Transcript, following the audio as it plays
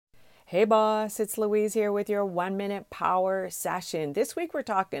Hey boss, it's Louise here with your 1 minute power session. This week we're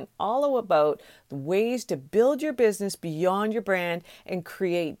talking all about the ways to build your business beyond your brand and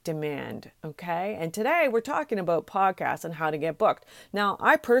create demand. Okay. And today we're talking about podcasts and how to get booked. Now,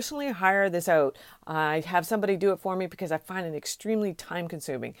 I personally hire this out. I have somebody do it for me because I find it extremely time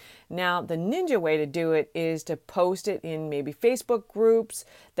consuming. Now, the ninja way to do it is to post it in maybe Facebook groups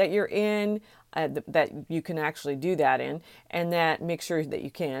that you're in. That you can actually do that in, and that make sure that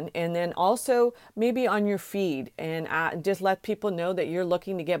you can, and then also maybe on your feed, and just let people know that you're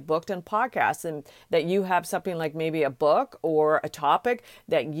looking to get booked on podcasts and that you have something like maybe a book or a topic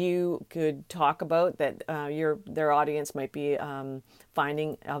that you could talk about that their audience might be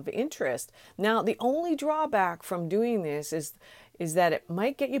finding of interest. Now, the only drawback from doing this is that it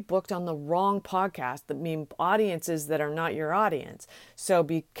might get you booked on the wrong podcast, that mean audiences that are not your audience. So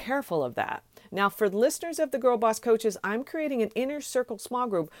be careful of that. Now, for listeners of the Girl Boss Coaches, I'm creating an inner circle small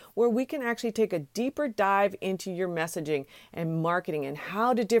group where we can actually take a deeper dive into your messaging and marketing and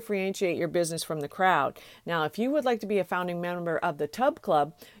how to differentiate your business from the crowd. Now, if you would like to be a founding member of the Tub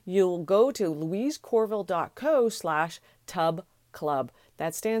Club, you'll go to louisecorville.co/Tub Club.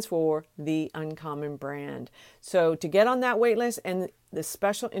 That stands for The Uncommon Brand. So to get on that wait list and the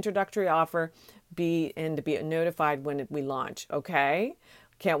special introductory offer, to be notified when we launch, okay?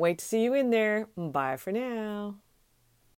 Can't wait to see you in there. Bye for now.